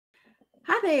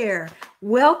there.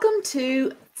 Welcome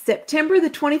to September the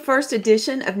 21st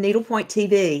edition of Needlepoint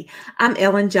TV. I'm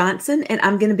Ellen Johnson, and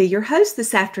I'm going to be your host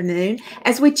this afternoon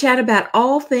as we chat about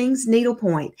all things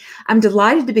needlepoint. I'm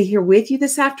delighted to be here with you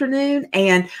this afternoon,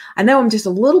 and I know I'm just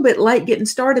a little bit late getting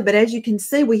started, but as you can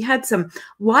see, we had some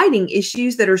lighting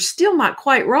issues that are still not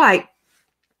quite right.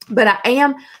 But I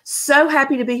am so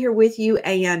happy to be here with you,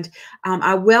 and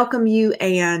I welcome you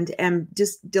and am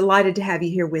just delighted to have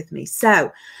you here with me.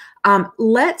 So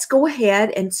let's go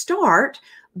ahead and start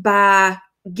by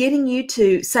getting you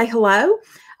to say hello,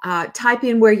 type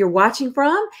in where you're watching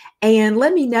from, and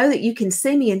let me know that you can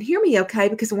see me and hear me okay,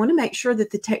 because I want to make sure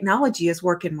that the technology is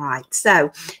working right.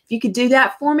 So if you could do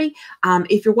that for me,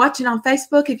 if you're watching on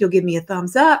Facebook, if you'll give me a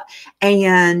thumbs up,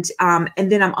 and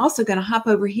then I'm also going to hop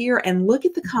over here and look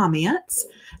at the comments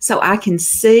so I can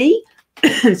see,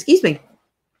 excuse me.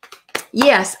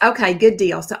 Yes. Okay. Good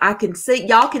deal. So I can see,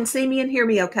 y'all can see me and hear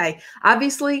me okay.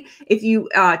 Obviously, if you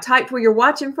typed where you're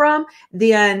watching from,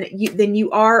 then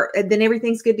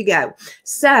everything's good to go.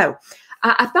 So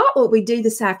I thought what we do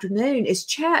this afternoon is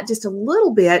chat just a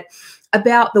little bit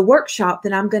about the workshop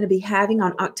that I'm going to be having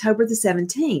on October the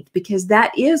 17th, because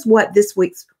that is what this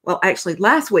week's, well, actually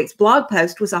last week's blog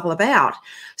post was all about.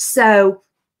 So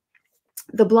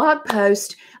the blog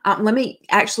post, let me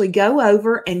actually go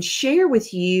over and share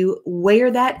with you where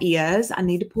that is. I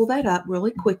need to pull that up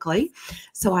really quickly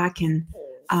so I can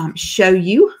show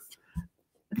you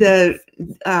the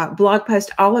blog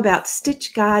post all about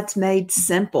Stitch Guides Made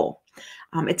Simple.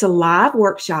 It's a live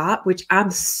workshop, which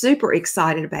I'm super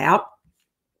excited about,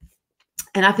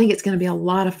 and I think it's going to be a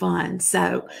lot of fun.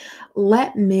 So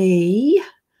let me...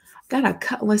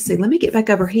 let's see, let me get back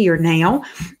over here now,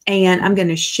 and I'm going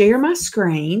to share my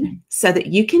screen so that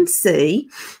you can see.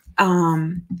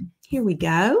 Here we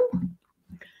go.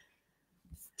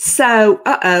 So,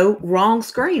 wrong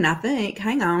screen, I think.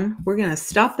 Hang on. We're going to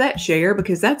stop that share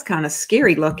because that's kind of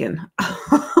scary looking.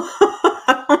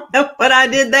 I don't know what I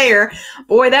did there.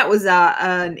 Boy, that was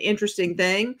an interesting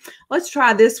thing. Let's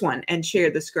try this one and share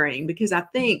the screen, because I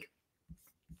think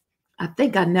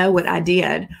I know what I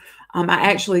did. I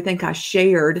actually think I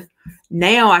shared.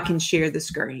 Now I can share the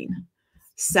screen.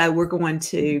 So we're going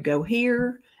to go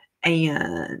here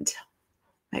and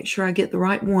make sure I get the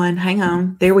right one. Hang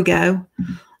on. There we go.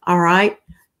 All right.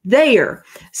 There.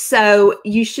 So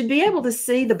you should be able to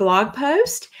see the blog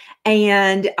post,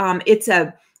 and it's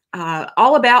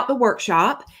all about the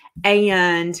workshop.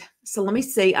 And so let me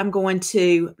see. I'm going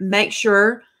to make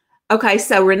sure. Okay,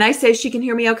 so Renee says she can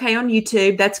hear me okay on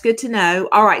YouTube. That's good to know.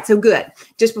 All right, so good.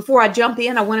 Just before I jump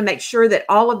in, I want to make sure that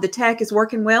all of the tech is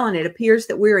working well, and it appears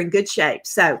that we're in good shape.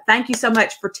 So thank you so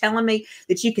much for telling me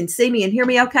that you can see me and hear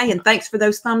me okay, and thanks for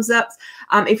those thumbs ups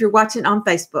if you're watching on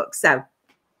Facebook. So,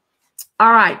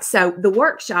 all right, so the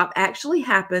workshop actually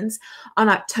happens on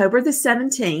October the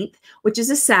 17th, which is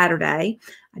a Saturday.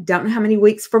 I don't know how many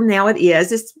weeks from now it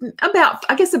is. It's about,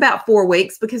 I guess, about 4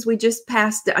 weeks, because we just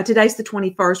passed, today's the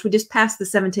 21st. We just passed the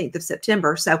 17th of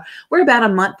September. So we're about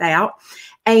a month out.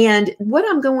 And what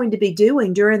I'm going to be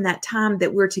doing during that time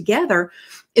that we're together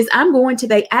is I'm going to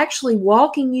be actually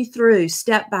walking you through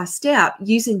step by step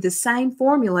using the same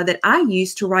formula that I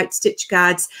use to write stitch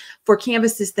guides for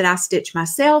canvases that I stitch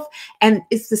myself. And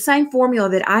it's the same formula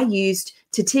that I used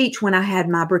to teach when I had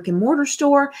my brick and mortar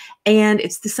store. And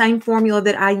it's the same formula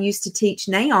that I use to teach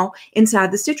now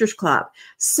inside the Stitchers Club.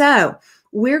 So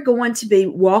we're going to be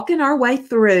walking our way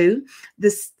through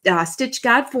this stitch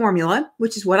guide formula,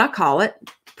 which is what I call it.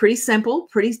 Pretty simple,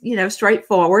 pretty,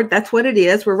 straightforward. That's what it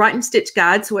is. We're writing stitch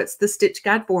guides, so it's the stitch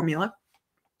guide formula.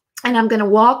 And I'm going to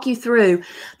walk you through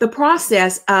the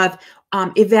process of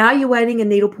evaluating a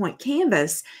needlepoint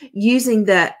canvas using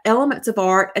the elements of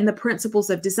art and the principles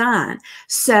of design.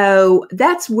 So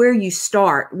that's where you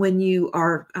start when you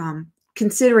are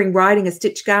considering writing a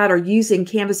stitch guide or using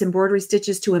canvas embroidery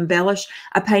stitches to embellish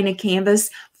a painted canvas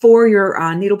for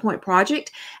your needlepoint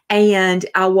project. And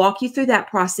I'll walk you through that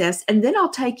process, and then I'll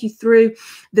take you through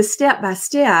the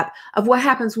step-by-step of what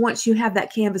happens once you have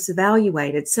that canvas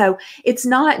evaluated. So it's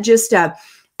not just a,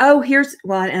 here's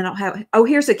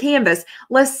a canvas.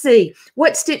 Let's see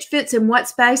what stitch fits in what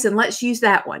space, and let's use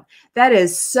that one. That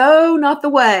is so not the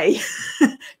way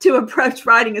to approach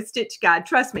writing a stitch guide.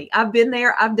 Trust me, I've been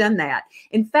there. I've done that.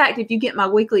 In fact, if you get my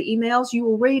weekly emails, you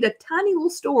will read a tiny little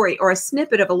story or a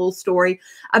snippet of a little story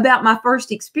about my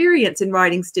first experience in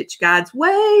writing stitch guides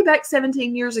way back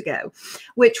 17 years ago,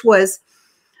 which was,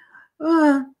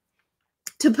 to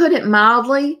put it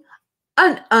mildly,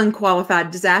 an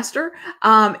unqualified disaster.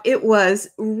 It was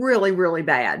really, really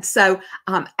bad. So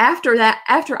after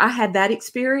I had that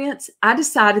experience, I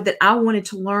decided that I wanted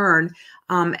to learn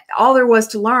all there was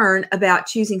to learn about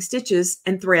choosing stitches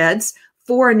and threads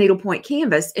for a needlepoint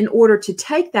canvas in order to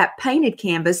take that painted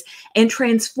canvas and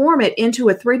transform it into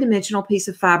a three-dimensional piece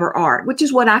of fiber art, which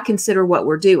is what I consider what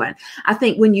we're doing. I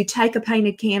think when you take a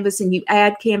painted canvas and you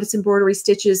add canvas embroidery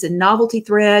stitches and novelty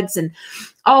threads and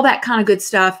all that kind of good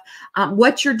stuff,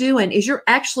 what you're doing is you're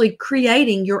actually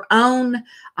creating your own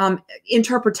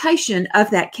interpretation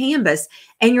of that canvas,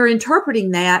 and you're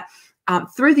interpreting that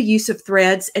through the use of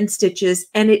threads and stitches,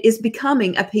 and it is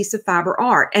becoming a piece of fiber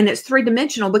art. And it's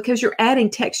three-dimensional because you're adding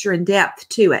texture and depth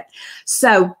to it.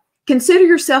 So consider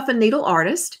yourself a needle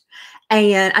artist.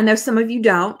 And I know some of you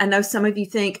don't. I know some of you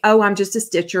think, oh, I'm just a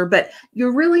stitcher, but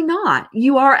you're really not.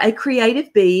 You are a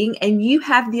creative being, and you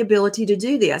have the ability to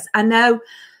do this. I know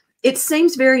it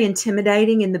seems very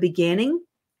intimidating in the beginning,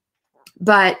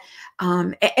 but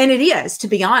and it is, to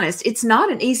be honest, it's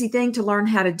not an easy thing to learn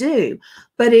how to do,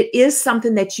 but it is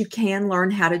something that you can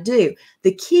learn how to do.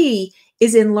 The key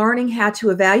is in learning how to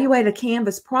evaluate a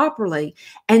canvas properly,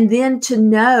 and then to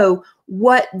know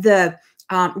what the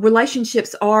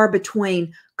relationships are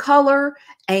between color,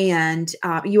 and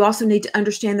you also need to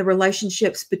understand the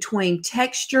relationships between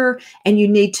texture, and you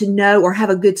need to know or have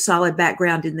a good solid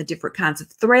background in the different kinds of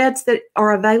threads that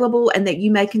are available and that you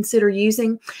may consider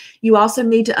using. You also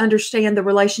need to understand the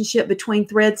relationship between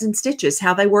threads and stitches,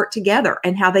 how they work together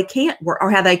and how they can't work,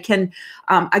 or how they can,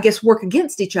 I guess, work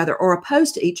against each other or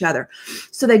opposed to each other.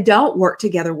 So they don't work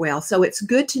together well. So it's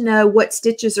good to know what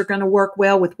stitches are going to work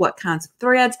well with what kinds of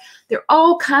threads. There are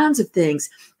all kinds of things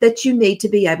that you need to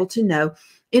be able to know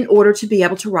in order to be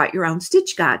able to write your own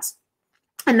stitch guides.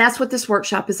 And that's what this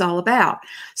workshop is all about.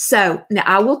 So now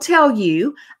I will tell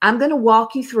you, I'm going to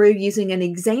walk you through using an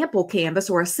example canvas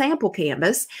or a sample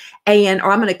canvas, or I'm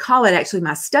going to call it actually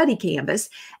my study canvas.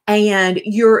 And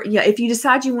if you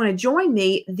decide you want to join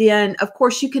me, then of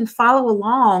course you can follow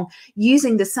along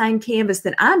using the same canvas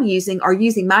that I'm using, or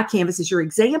using my canvas as your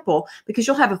example, because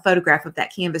you'll have a photograph of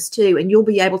that canvas too, and you'll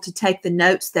be able to take the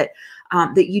notes that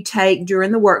you take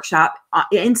during the workshop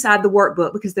inside the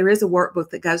workbook, because there is a workbook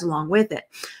that goes along with it.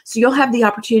 So you'll have the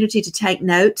opportunity to take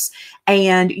notes,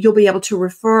 and you'll be able to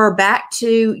refer back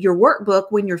to your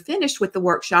workbook when you're finished with the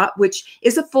workshop, which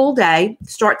is a full day,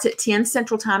 starts at 10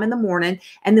 Central Time in the morning,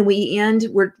 and then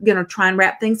we're going to try and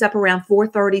wrap things up around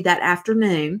 4:30 that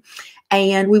afternoon.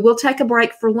 And we will take a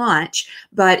break for lunch,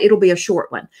 but it'll be a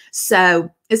short one.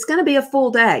 So it's going to be a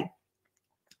full day.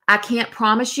 I can't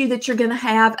promise you that you're going to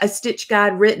have a stitch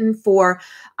guide written for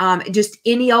just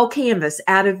any old canvas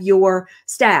out of your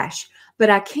stash, but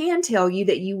I can tell you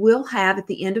that you will have at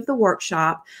the end of the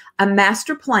workshop a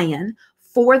master plan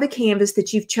for the canvas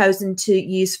that you've chosen to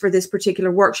use for this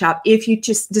particular workshop, if you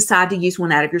just decide to use one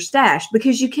out of your stash,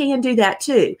 because you can do that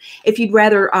too. If you'd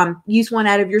rather use one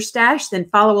out of your stash, then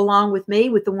follow along with me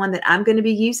with the one that I'm going to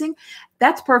be using.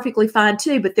 That's perfectly fine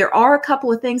too. But there are a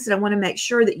couple of things that I want to make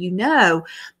sure that you know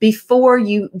before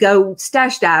you go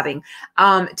stash diving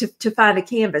to find a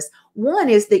canvas. One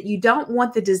is that you don't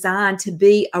want the design to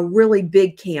be a really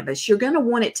big canvas. You're going to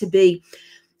want it to be,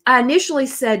 I initially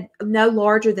said no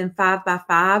larger than 5 by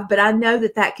 5, but I know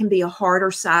that that can be a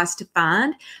harder size to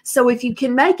find. So if you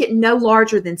can make it no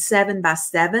larger than 7 by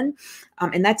 7,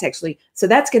 and that's actually, so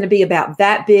that's going to be about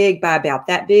that big by about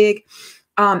that big.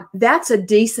 That's a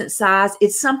decent size.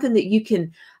 It's something that you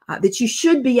can, that you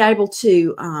should be able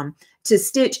to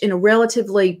stitch in a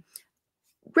relatively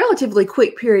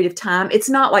quick period of time. It's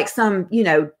not like some,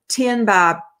 10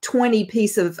 by 20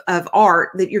 piece of art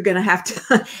that you're going to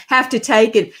have to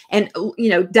take and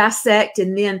dissect,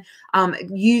 and then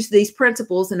use these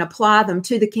principles and apply them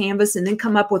to the canvas, and then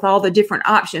come up with all the different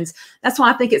options. That's why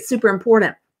I think it's super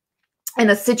important in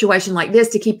a situation like this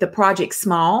to keep the project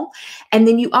small. And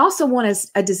then you also want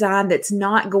a design that's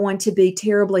not going to be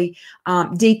terribly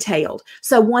detailed.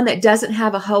 So one that doesn't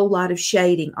have a whole lot of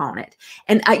shading on it.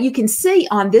 And you can see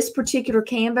on this particular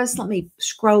canvas, let me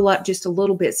scroll up just a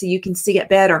little bit so you can see it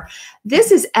better.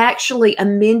 This is actually a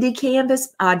Mindy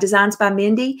canvas, Designs by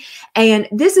Mindy. And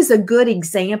this is a good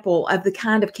example of the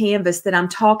kind of canvas that I'm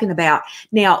talking about.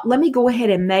 Now, let me go ahead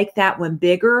and make that one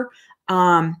bigger.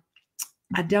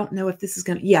 I don't know if this is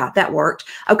going to, yeah, that worked.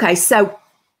 Okay, so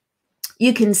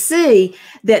you can see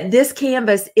that this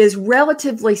canvas is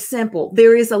relatively simple.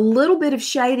 There is a little bit of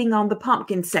shading on the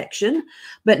pumpkin section,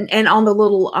 and on the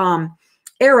little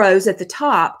arrows at the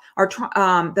top are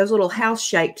those little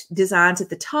house-shaped designs at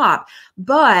the top.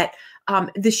 But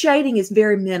the shading is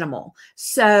very minimal.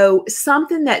 So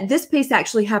something that this piece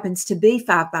actually happens to be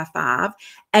 5x5,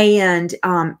 and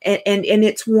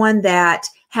it's one that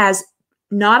has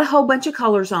not a whole bunch of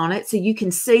colors on it. So you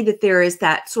can see that there is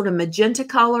that sort of magenta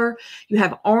color. You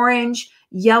have orange,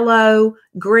 yellow,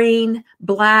 green,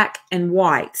 black, and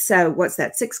white. So what's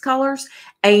that, 6 colors?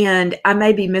 And I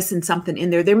may be missing something in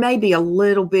there. There may be a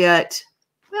little bit,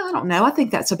 well, I don't know. I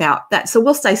think that's about that. So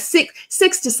we'll say 6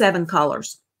 to 7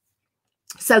 colors.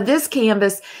 So this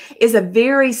canvas is a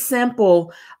very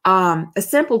simple,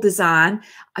 design.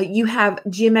 You have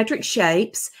geometric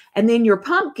shapes, and then your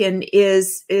pumpkin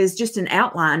is just an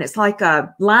outline. It's like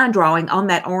a line drawing on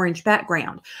that orange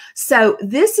background. So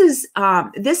this is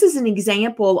an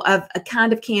example of a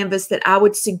kind of canvas that I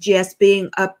would suggest being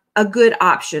a good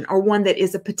option, or one that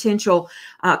is a potential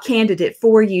candidate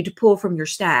for you to pull from your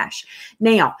stash.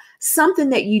 Now, something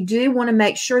that you do want to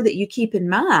make sure that you keep in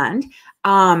mind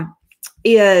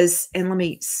is, and let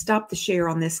me stop the share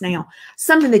on this now,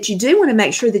 something that you do want to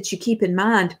make sure that you keep in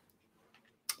mind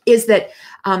is that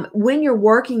when you're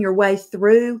working your way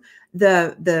through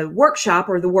the workshop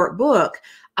or the workbook,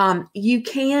 you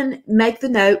can make the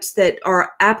notes that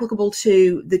are applicable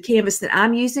to the canvas that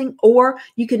I'm using, or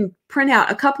you can print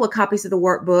out a couple of copies of the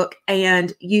workbook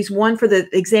and use one for the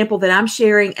example that I'm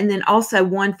sharing, and then also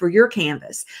one for your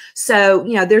canvas. So,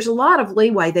 you know, there's a lot of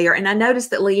leeway there. And I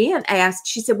noticed that Leanne asked,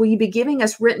 she said, will you be giving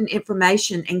us written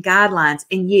information and guidelines?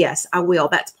 And yes, I will.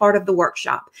 That's part of the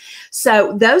workshop.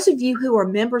 So those of you who are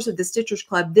members of the Stitchers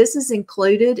Club, this is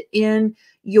included in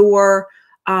your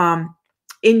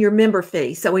member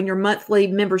fee. So in your monthly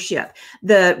membership,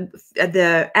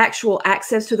 the actual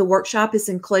access to the workshop is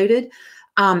included.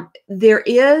 There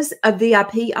is a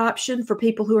VIP option for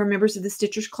people who are members of the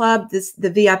Stitchers Club. The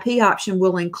VIP option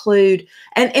will include,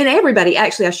 and everybody,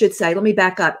 actually, I should say, let me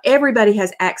back up. Everybody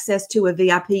has access to a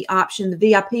VIP option. The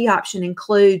VIP option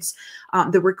includes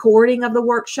the recording of the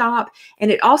workshop,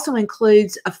 and it also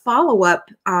includes a follow-up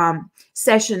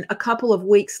session a couple of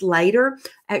weeks later.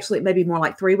 Actually, it may be more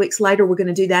like 3 weeks later. We're going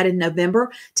to do that in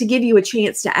November to give you a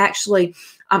chance to actually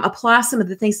apply some of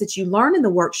the things that you learn in the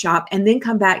workshop, and then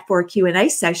come back for a Q&A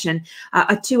session,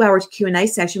 a 2-hour Q&A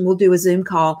session. We'll do a Zoom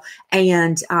call,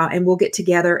 and we'll get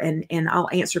together, and I'll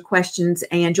answer questions,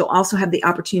 and you'll also have the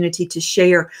opportunity to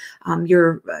share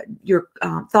your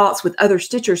thoughts with other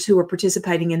stitchers who are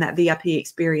participating in that VIP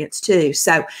experience too.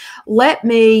 So let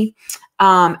me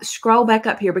scroll back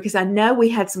up here, because I know we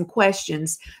had some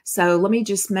questions. So let me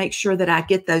just make sure that I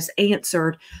get those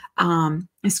answered.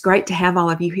 It's great to have all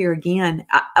of you here again.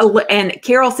 And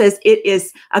Carol says it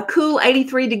is a cool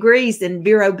 83 degrees in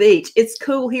Vero Beach. It's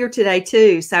cool here today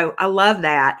too. So I love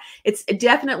that. It's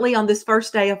definitely on this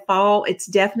first day of fall. It's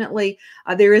definitely,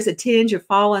 there is a tinge of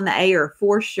fall in the air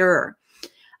for sure.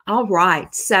 All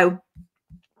right. So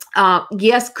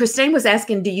yes, Christine was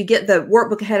asking, do you get the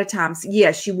workbook ahead of time? So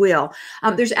yes, you will.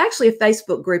 There's actually a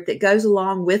Facebook group that goes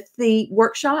along with the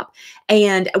workshop,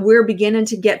 and we're beginning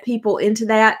to get people into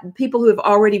that. People who have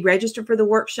already registered for the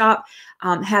workshop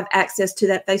have access to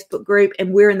that Facebook group,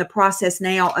 and we're in the process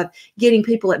now of getting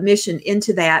people admission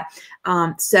into that.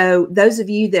 So those of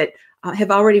you that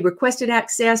have already requested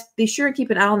access, be sure and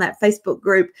keep an eye on that Facebook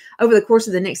group over the course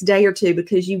of the next day or two,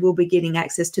 because you will be getting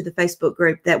access to the Facebook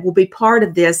group that will be part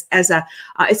of this as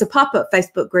it's a pop-up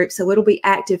Facebook group. So it'll be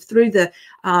active through the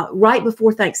right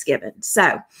before Thanksgiving.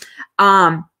 So,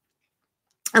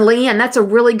 and Leanne, that's a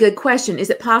really good question. Is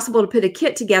it possible to put a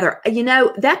kit together? You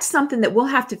know, that's something that we'll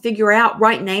have to figure out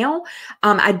right now.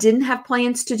 I didn't have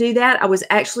plans to do that. I was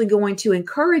actually going to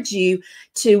encourage you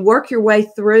to work your way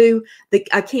through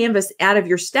a canvas out of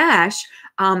your stash.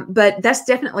 But that's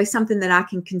definitely something that I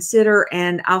can consider,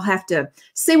 and I'll have to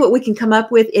see what we can come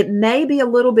up with. It may be a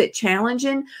little bit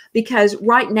challenging, because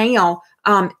right now,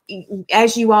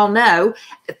 as you all know,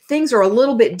 things are a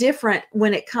little bit different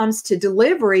when it comes to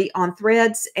delivery on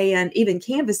threads and even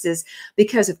canvases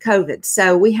because of COVID.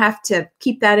 So we have to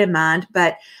keep that in mind.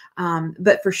 But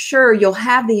for sure, you'll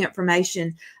have the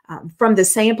information from the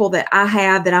sample that I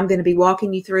have that I'm going to be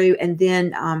walking you through. And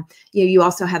then you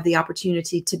also have the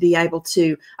opportunity to be able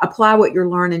to apply what you're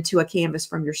learning to a canvas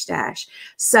from your stash.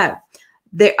 So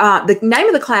the name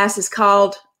of the class is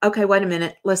called, okay, wait a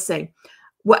minute. Let's see.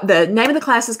 What the name of the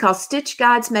class is called Stitch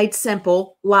Guides Made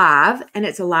Simple Live, and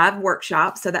it's a live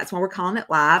workshop. So that's why we're calling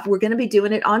it live. We're going to be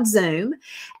doing it on Zoom.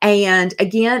 And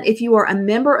again, if you are a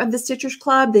member of the Stitchers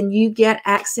Club, then you get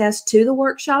access to the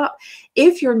workshop.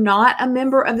 If you're not a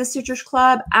member of the Stitchers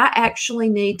Club, I actually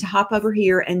need to hop over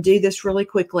here and do this really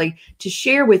quickly to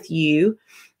share with you.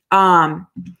 I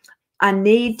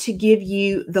need to give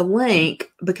you the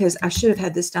link, because I should have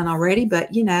had this done already,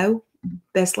 but you know,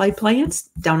 best laid plans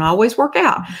don't always work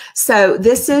out. So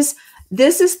this is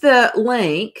the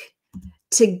link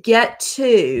to get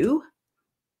to.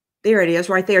 There it is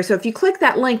right there. So if you click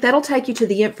that link, that'll take you to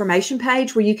the information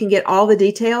page where you can get all the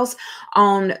details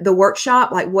on the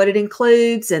workshop, like what it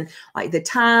includes and like the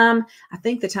time. I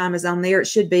think the time is on there. It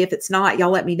should be. If it's not,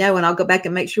 y'all let me know and I'll go back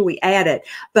and make sure we add it.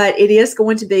 But it is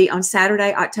going to be on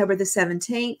Saturday, October the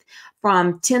 17th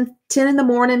from 10 in the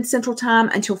morning Central Time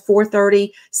until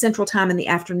 4:30 Central Time in the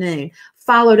afternoon.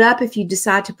 Followed up, if you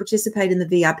decide to participate in the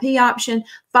VIP option,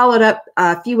 followed up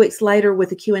a few weeks later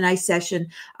with a Q&A session,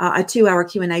 a 2-hour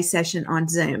Q&A session on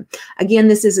Zoom. Again,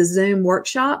 this is a Zoom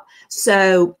workshop,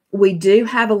 so we do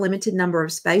have a limited number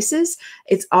of spaces.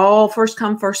 It's all first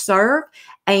come, first serve,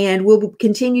 and we'll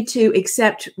continue to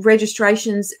accept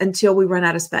registrations until we run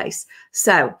out of space.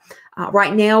 So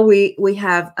right now, we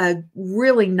have a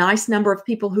really nice number of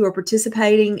people who are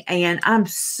participating, and I'm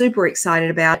super excited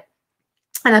about it.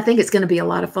 And I think it's going to be a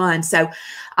lot of fun. So,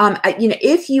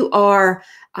 if you are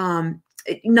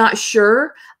not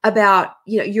sure about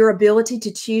your ability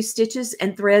to choose stitches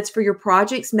and threads for your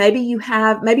projects, maybe you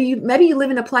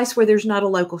live in a place where there's not a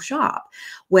local shop.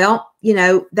 Well,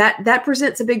 that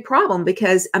presents a big problem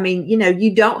because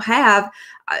you don't have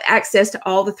access to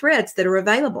all the threads that are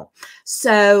available.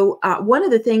 So one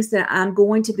of the things that I'm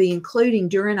going to be including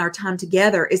during our time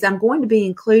together is I'm going to be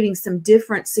including some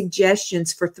different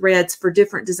suggestions for threads for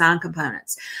different design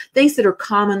components, things that are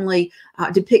commonly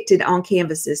depicted on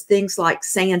canvases, things like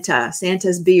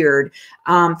Santa's beard,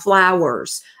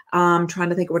 flowers. I'm trying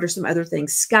to think, what are some other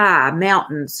things? Sky,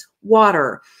 mountains,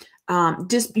 water.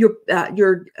 Just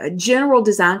your general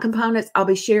design components. I'll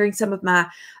be sharing some of my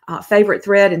favorite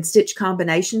thread and stitch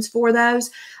combinations for those.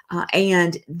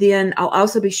 And then I'll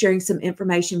also be sharing some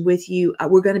information with you.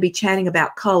 We're going to be chatting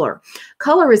about color.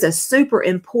 Color is a super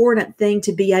important thing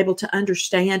to be able to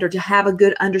understand or to have a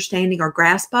good understanding or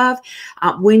grasp of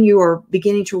when you are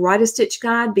beginning to write a stitch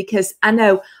guide, because I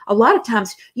know a lot of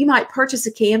times you might purchase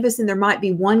a canvas and there might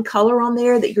be one color on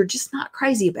there that you're just not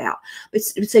crazy about. But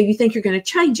so you think you're going to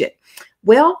change it.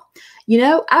 Well,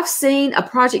 I've seen a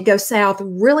project go south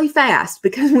really fast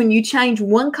because when you change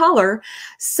one color,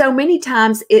 so many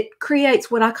times it creates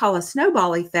what I call a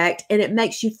snowball effect, and it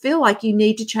makes you feel like you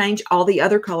need to change all the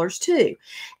other colors too.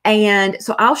 And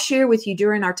so I'll share with you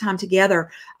during our time together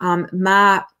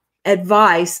my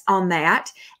advice on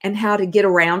that and how to get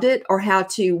around it or how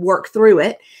to work through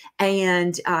it.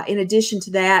 And in addition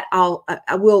to that,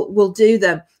 we'll do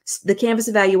the canvas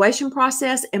evaluation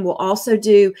process, and we'll also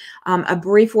do a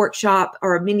brief workshop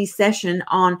or a mini session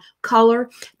on color.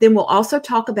 Then we'll also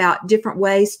talk about different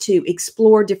ways to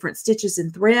explore different stitches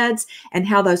and threads and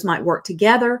how those might work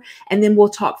together. And then we'll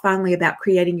talk finally about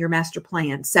creating your master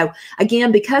plan. So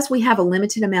again, because we have a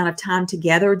limited amount of time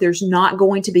together, there's not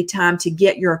going to be time to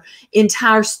get your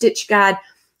entire stitch guide.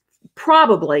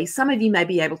 Probably some of you may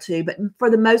be able to, but for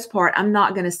the most part, I'm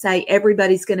not going to say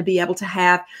everybody's going to be able to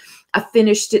have a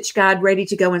finished stitch guide ready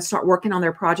to go and start working on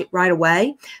their project right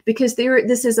away, because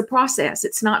this is a process.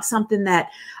 It's not something that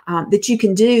that you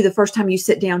can do the first time you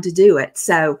sit down to do it.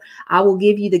 So I will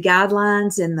give you the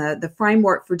guidelines and the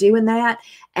framework for doing that,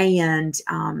 and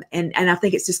I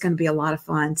think it's just going to be a lot of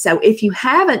fun. So if you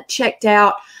haven't checked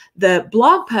out the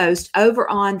blog post over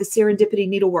on the Serendipity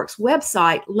Needleworks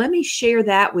website, let me share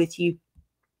that with you.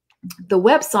 The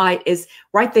website is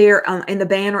right there in the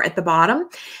banner at the bottom,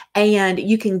 and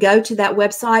you can go to that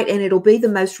website and it'll be the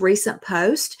most recent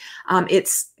post.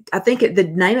 I think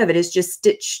the name of it is just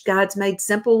Stitch Guides Made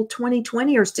Simple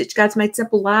 2020 or Stitch Guides Made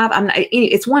Simple Live.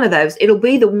 It's one of those. It'll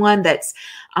be the one that's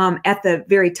at the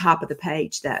very top of the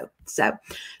page though. So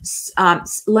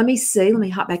let me see. Let me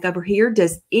hop back over here.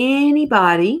 Does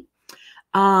anybody...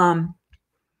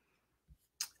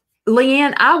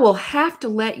 Leanne, I will have to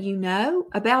let you know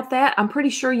about that. I'm pretty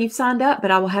sure you've signed up, but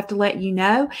I will have to let you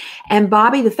know. And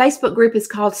Bobby, the Facebook group is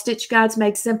called Stitch Guides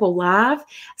Made Simple Live.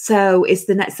 So it's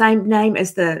the same name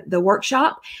as the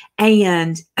workshop.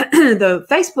 And the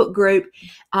Facebook group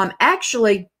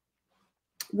actually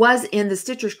was in the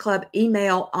Stitchers Club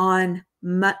email on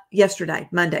Monday. Yesterday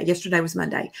was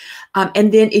Monday.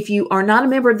 And then if you are not a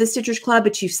member of the Stitchers Club,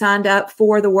 but you signed up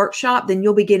for the workshop, then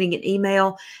you'll be getting an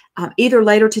email either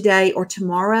later today or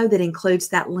tomorrow that includes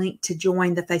that link to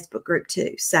join the Facebook group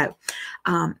too. So,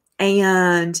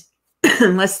 and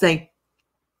let's see.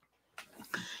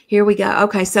 Here we go.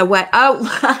 Okay, so what? Oh,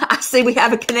 I see we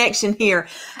have a connection here.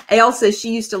 Elle says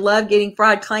she used to love getting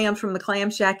fried clams from the Clam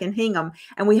Shack in Hingham.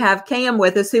 And we have Cam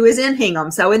with us who is in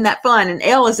Hingham. So isn't that fun? And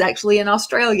Elle is actually in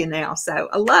Australia now. So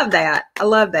I love that. I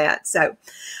love that. So,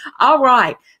 all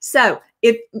right. So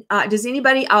if does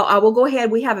anybody, I will go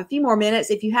ahead. We have a few more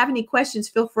minutes. If you have any questions,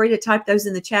 feel free to type those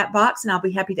in the chat box and I'll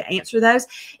be happy to answer those.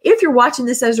 If you're watching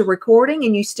this as a recording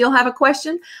and you still have a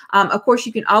question, of course,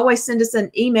 you can always send us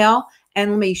an email,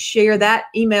 and let me share that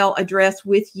email address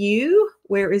with you.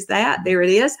 Where is that? There it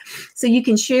is. So you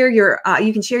can share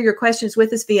your questions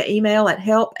with us via email at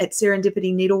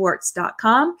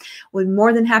help@serendipityneedleworks.com. We're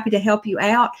more than happy to help you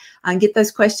out and get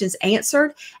those questions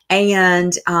answered.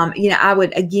 And I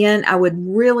would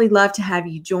really love to have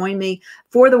you join me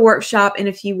for the workshop in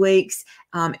a few weeks.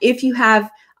 If you have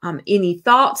any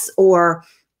thoughts or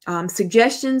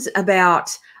suggestions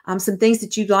about some things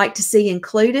that you'd like to see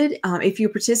included. If you're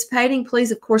participating,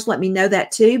 please, of course, let me know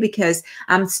that too, because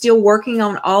I'm still working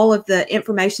on all of the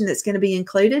information that's going to be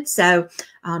included. So,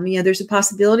 there's a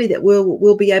possibility that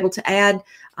we'll be able to add,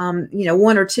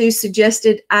 one or two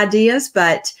suggested ideas.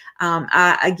 But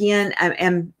I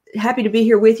am happy to be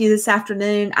here with you this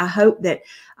afternoon. I hope that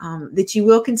you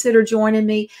will consider joining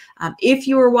me. If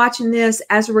you are watching this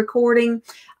as a recording,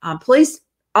 please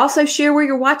also share where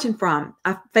you're watching from.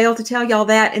 I failed to tell y'all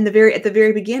that at the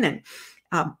very beginning.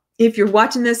 If you're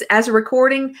watching this as a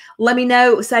recording, let me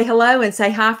know, say hello and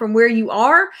say hi from where you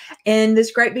are in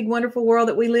this great, big, wonderful world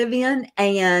that we live in.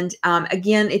 And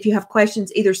again, if you have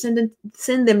questions, either send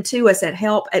them to us at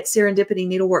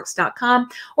help@serendipityneedleworks.com,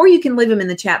 or you can leave them in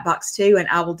the chat box too, and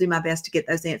I will do my best to get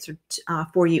those answered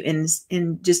for you in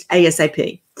just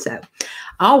ASAP. So,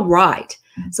 all right.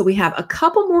 So we have a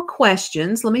couple more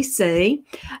questions. Let me see.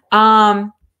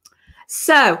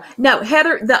 So, no,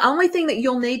 Heather, the only thing that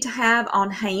you'll need to have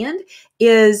on hand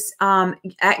is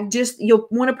you'll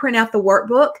want to print out the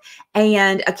workbook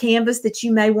and a canvas that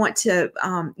you may want to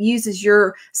use as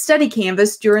your study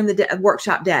canvas during the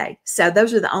workshop day. So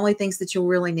those are the only things that you'll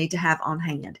really need to have on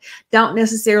hand. Don't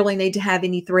necessarily need to have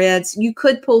any threads. You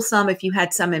could pull some if you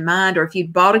had some in mind, or if you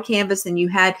bought a canvas and you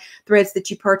had threads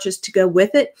that you purchased to go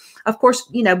with it. Of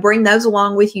course, bring those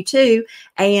along with you too.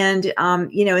 And,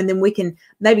 and then we can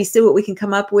maybe see what we can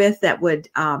come up with that would,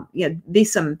 be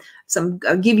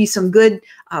give you some good,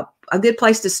 a good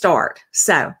place to start.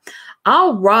 So,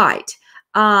 all right.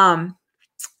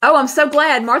 I'm so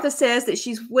glad. Martha says that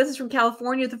she's with us from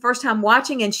California the first time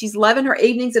watching, and she's loving her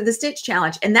evenings of the Stitch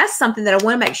Challenge. And that's something that I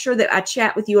want to make sure that I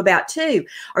chat with you about too,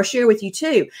 or share with you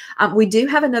too. We do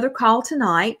have another call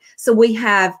tonight. So we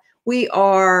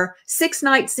are 6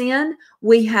 nights in.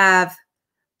 We have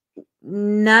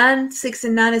 6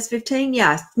 and 9 is 15.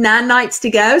 Yeah, 9 nights to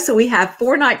go. So we have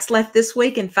 4 nights left this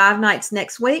week and 5 nights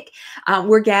next week.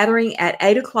 We're gathering at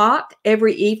 8 o'clock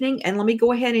every evening. And let me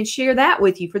go ahead and share that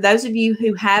with you. For those of you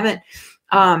who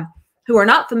who are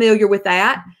not familiar with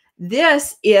that,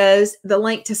 this is the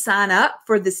link to sign up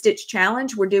for the Stitch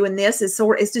Challenge. We're doing this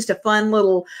it's just a fun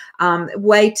little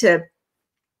way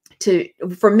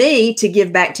for me to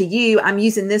give back to you. I'm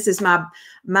using this as my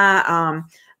I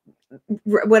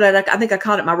think I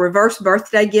called it my reverse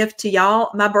birthday gift to y'all.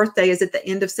 My birthday is at the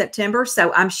end of September,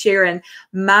 so I'm sharing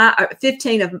my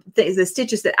 15 of the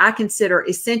stitches that I consider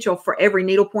essential for every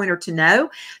needlepointer to know.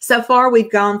 So far,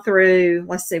 we've gone through,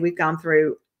 we've gone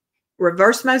through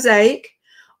reverse mosaic.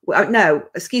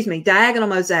 Diagonal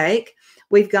mosaic.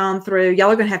 We've gone through,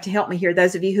 y'all are going to have to help me here,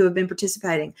 those of you who have been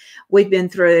participating. We've been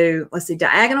through,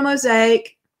 diagonal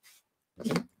mosaic,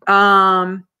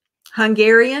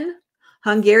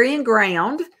 Hungarian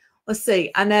ground. Let's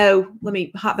see. Let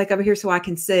me hop back over here so I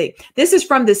can see. This is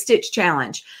from the Stitch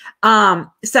Challenge.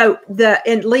 Leanne,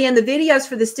 the videos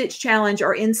for the Stitch Challenge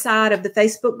are inside of the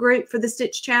Facebook group for the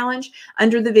Stitch Challenge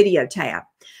under the video tab.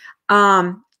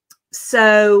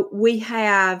 So we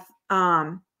have,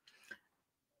 okay.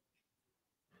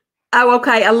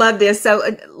 I love this. So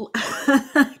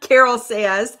Carol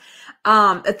says,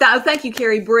 thank you,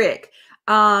 Carrie Brick.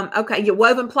 Okay,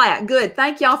 woven plat. Good.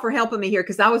 Thank y'all for helping me here,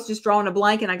 because I was just drawing a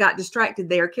blank and I got distracted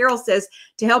there. Carol says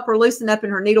to help her loosen up in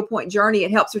her needlepoint journey,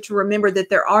 it helps her to remember that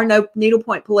there are no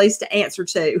needlepoint police to answer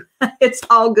to. It's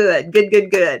all good.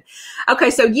 Good.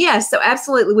 Okay, so yes, so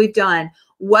absolutely we've done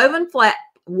woven plat,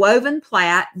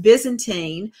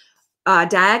 Byzantine,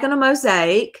 diagonal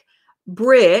mosaic,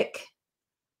 brick.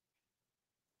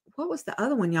 What was the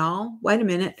other one, y'all? Wait a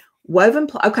minute.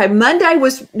 Okay, Monday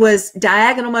was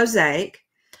diagonal mosaic.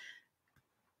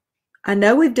 I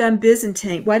know we've done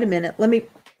Byzantine. Wait a minute. Let me.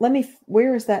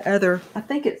 Where is that other? I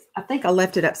think I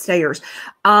left it upstairs.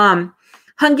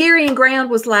 Hungarian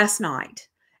ground was last night,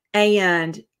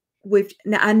 and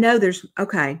I know there's.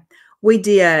 Okay, we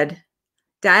did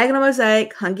diagonal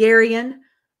mosaic, Hungarian,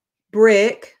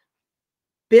 brick,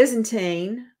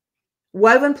 Byzantine,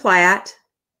 woven plat,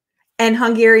 and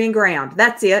Hungarian ground.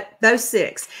 That's it. Those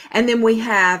 6. And then we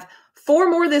have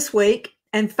 4 more this week.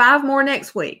 and 5 more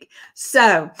next week.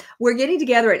 So we're getting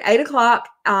together at 8 o'clock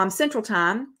Central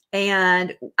Time,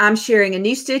 and I'm sharing a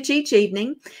new stitch each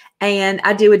evening. And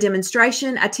I do a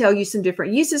demonstration. I tell you some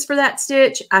different uses for that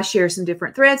stitch. I share some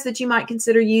different threads that you might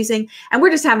consider using. And we're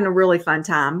just having a really fun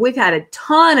time. We've had a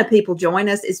ton of people join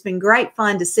us. It's been great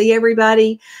fun to see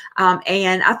everybody.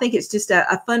 And I think it's just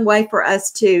a fun way for us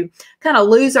to kind of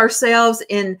lose ourselves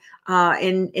in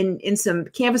some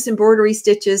canvas embroidery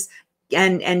stitches,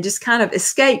 and just kind of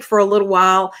escape for a little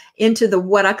while into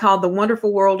what I call the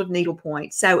wonderful world of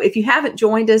needlepoint. So if you haven't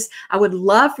joined us, I would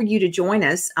love for you to join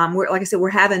us. Like I said, we're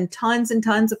having tons and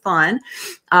tons of fun.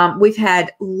 We've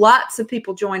had lots of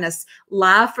people join us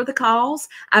live for the calls.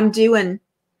 I'm doing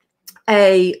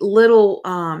a little,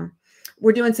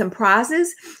 we're doing some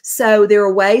prizes. So there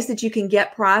are ways that you can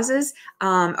get prizes,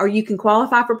 or you can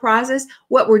qualify for prizes.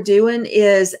 What we're doing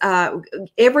is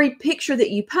every picture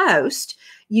that you post,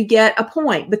 you get a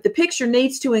point, but the picture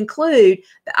needs to include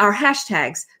our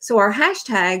hashtags. So our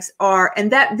hashtags are, and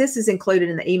this is included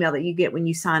in the email that you get when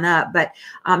you sign up, but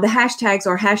the hashtags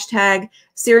are hashtag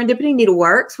Serendipity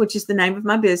Needleworks, which is the name of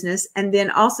my business, and then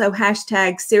also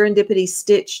hashtag Serendipity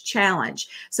Stitch Challenge.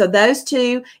 So those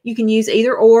two, you can use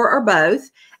either or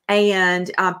both,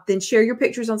 and then share your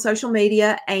pictures on social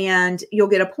media, and you'll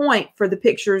get a point for the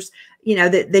pictures, you know,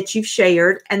 that you've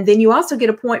shared. And then you also get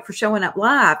a point for showing up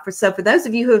live. So for those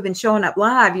of you who have been showing up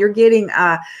live, you're getting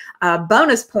a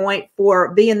bonus point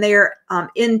for being there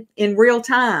in real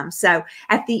time. So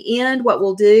at the end, what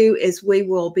we'll do is we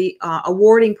will be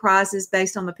awarding prizes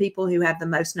based on the people who have the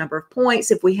most number of points.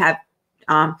 If we have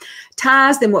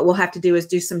ties, then what we'll have to do is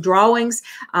do some drawings,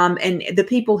 and the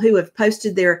people who have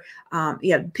posted their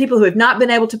people who have not been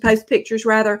able to post pictures,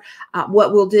 rather,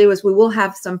 what we'll do is we will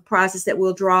have some prizes that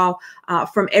we'll draw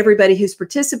from everybody who's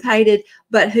participated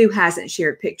but who hasn't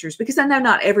shared pictures, because I know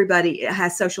not everybody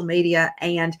has social media,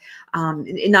 and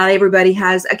not everybody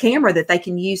has a camera that they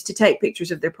can use to take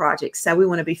pictures of their projects. So we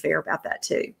want to be fair about that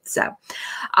too. So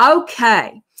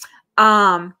okay.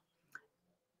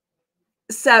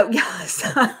 So yes,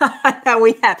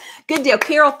 we have. Good deal.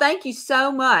 Carol, thank you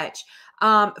so much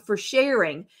for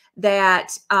sharing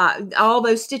that, all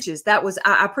those stitches. That was,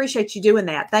 I appreciate you doing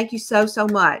that. Thank you so, so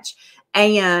much.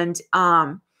 And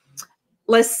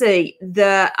let's see,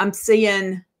 I'm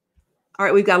seeing, all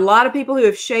right, we've got a lot of people who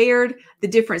have shared the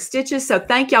different stitches. So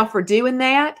thank y'all for doing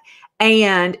that.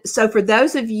 And so for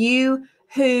those of you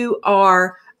who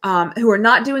are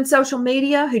not doing social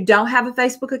media, who don't have a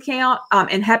Facebook account,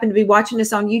 and happen to be watching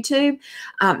us on YouTube,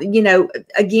 you know,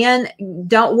 again,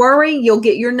 don't worry. You'll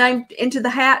get your name into the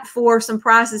hat for some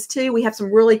prizes too. We have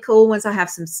some really cool ones. I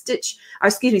have some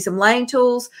some laying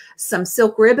tools, some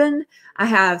silk ribbon. I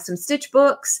have some stitch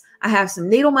books. I have some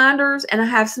needle minders, and I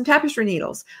have some tapestry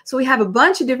needles. So we have a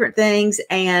bunch of different things,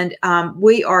 and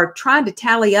we are trying to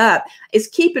tally up. It's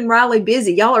keeping Riley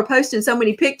busy. Y'all are posting so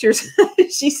many pictures.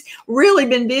 She's really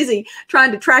been busy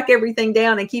trying to track everything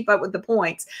down and keep up with the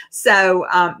points. So,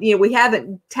 you know, we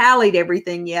haven't tallied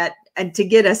everything yet, and to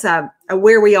get us a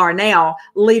where we are now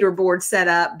leaderboard set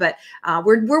up, but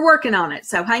we're working on it.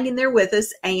 So hang in there with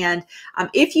us. And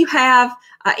if you have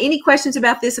any questions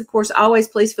about this, of course, always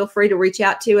please feel free to reach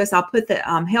out to us. I'll put the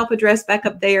help address back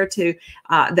up there to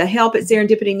the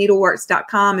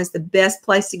help@serendipityneedleworks.com is the best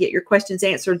place to get your questions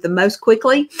answered the most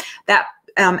quickly. That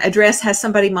address has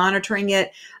somebody monitoring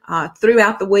it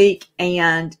throughout the week.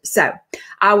 And so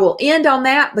I will end on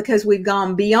that because we've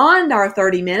gone beyond our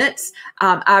 30 minutes.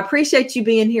 I appreciate you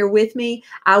being here with me.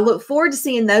 I look forward to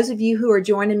seeing those of you who are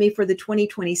joining me for the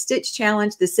 2020 Stitch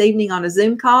Challenge this evening on a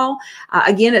Zoom call.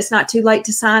 Again, it's not too late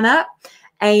to sign up.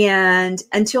 And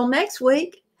until next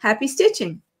week, happy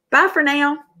stitching. Bye for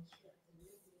now.